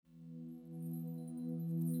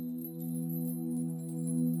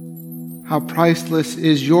How priceless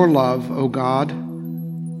is your love, O God!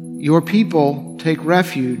 Your people take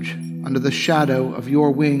refuge under the shadow of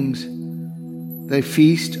your wings. They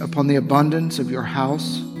feast upon the abundance of your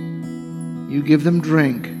house. You give them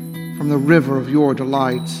drink from the river of your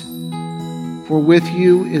delights. For with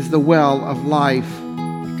you is the well of life,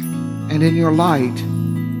 and in your light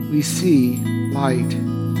we see light.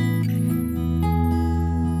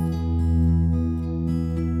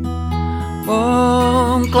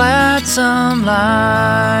 Oh, gladsome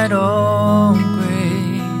light, oh,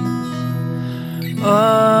 grace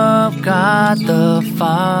of God the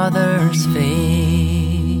Father's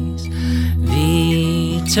face,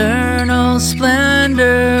 the eternal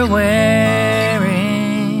splendor wearing,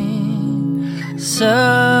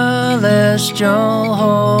 celestial,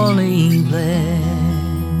 holy,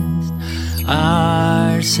 blessed,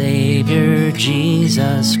 our Savior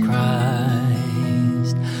Jesus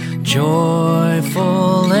Christ,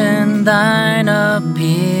 joyful in thine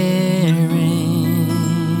appearing.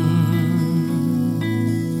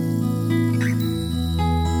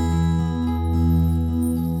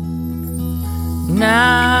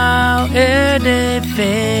 Now it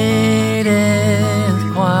fadeth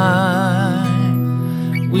quite,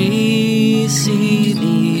 we see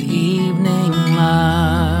the evening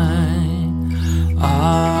light,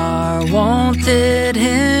 our wonted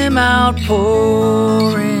hymn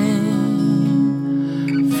outpouring,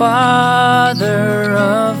 Father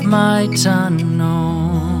of might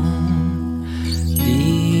unknown,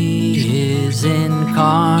 Thee, His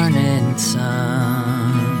incarnate Son,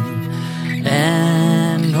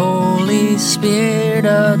 and Holy Spirit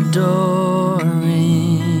adoring.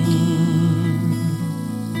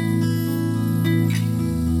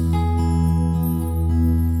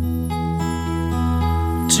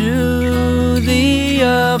 To the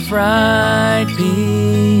upright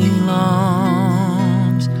belongs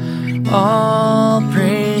all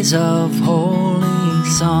praise of holy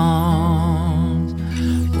songs.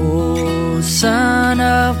 O Son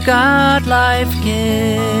of God, life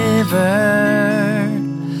giver,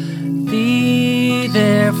 Thee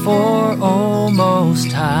therefore, O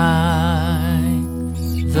Most High,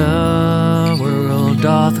 the world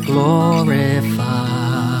doth glorify,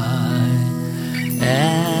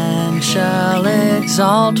 and shall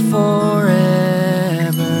exalt forever.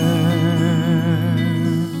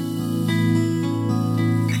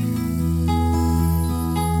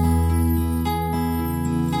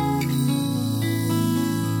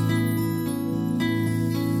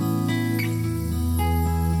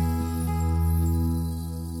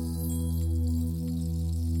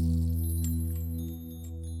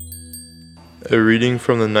 A reading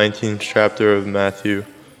from the 19th chapter of Matthew.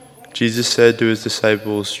 Jesus said to his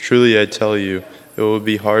disciples, "Truly I tell you, it will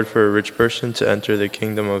be hard for a rich person to enter the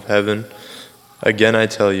kingdom of heaven. Again I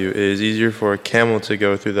tell you, it is easier for a camel to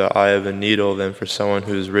go through the eye of a needle than for someone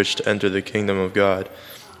who is rich to enter the kingdom of God."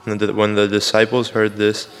 And when the disciples heard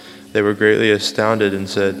this, they were greatly astounded and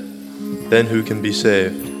said, "Then who can be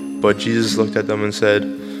saved?" But Jesus looked at them and said,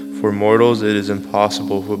 "For mortals it is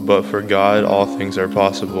impossible, but for God all things are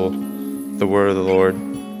possible." The word of the Lord.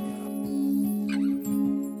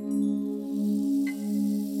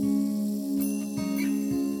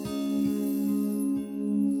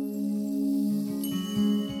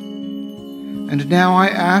 And now I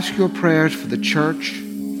ask your prayers for the church,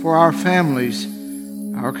 for our families,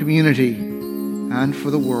 our community, and for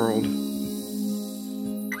the world.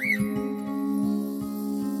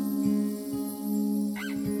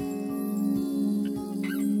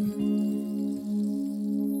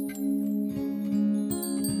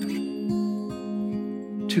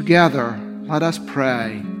 Together, let us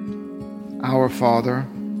pray. Our Father,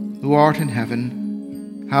 who art in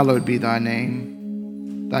heaven, hallowed be thy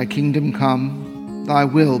name. Thy kingdom come, thy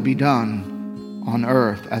will be done, on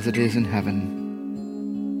earth as it is in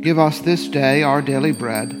heaven. Give us this day our daily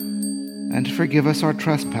bread, and forgive us our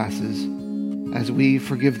trespasses, as we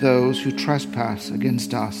forgive those who trespass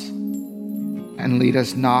against us. And lead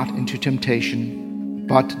us not into temptation,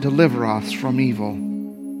 but deliver us from evil.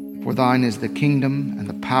 For thine is the kingdom, and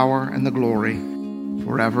the power, and the glory,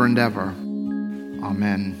 forever and ever.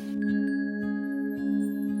 Amen.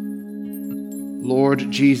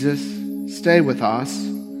 Lord Jesus, stay with us,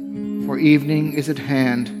 for evening is at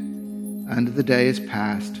hand, and the day is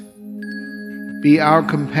past. Be our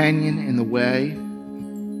companion in the way,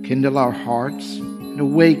 kindle our hearts, and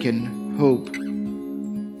awaken hope,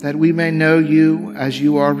 that we may know you as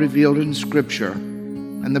you are revealed in Scripture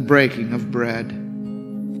and the breaking of bread.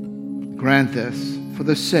 Grant this for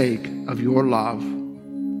the sake of your love.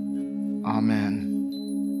 Amen.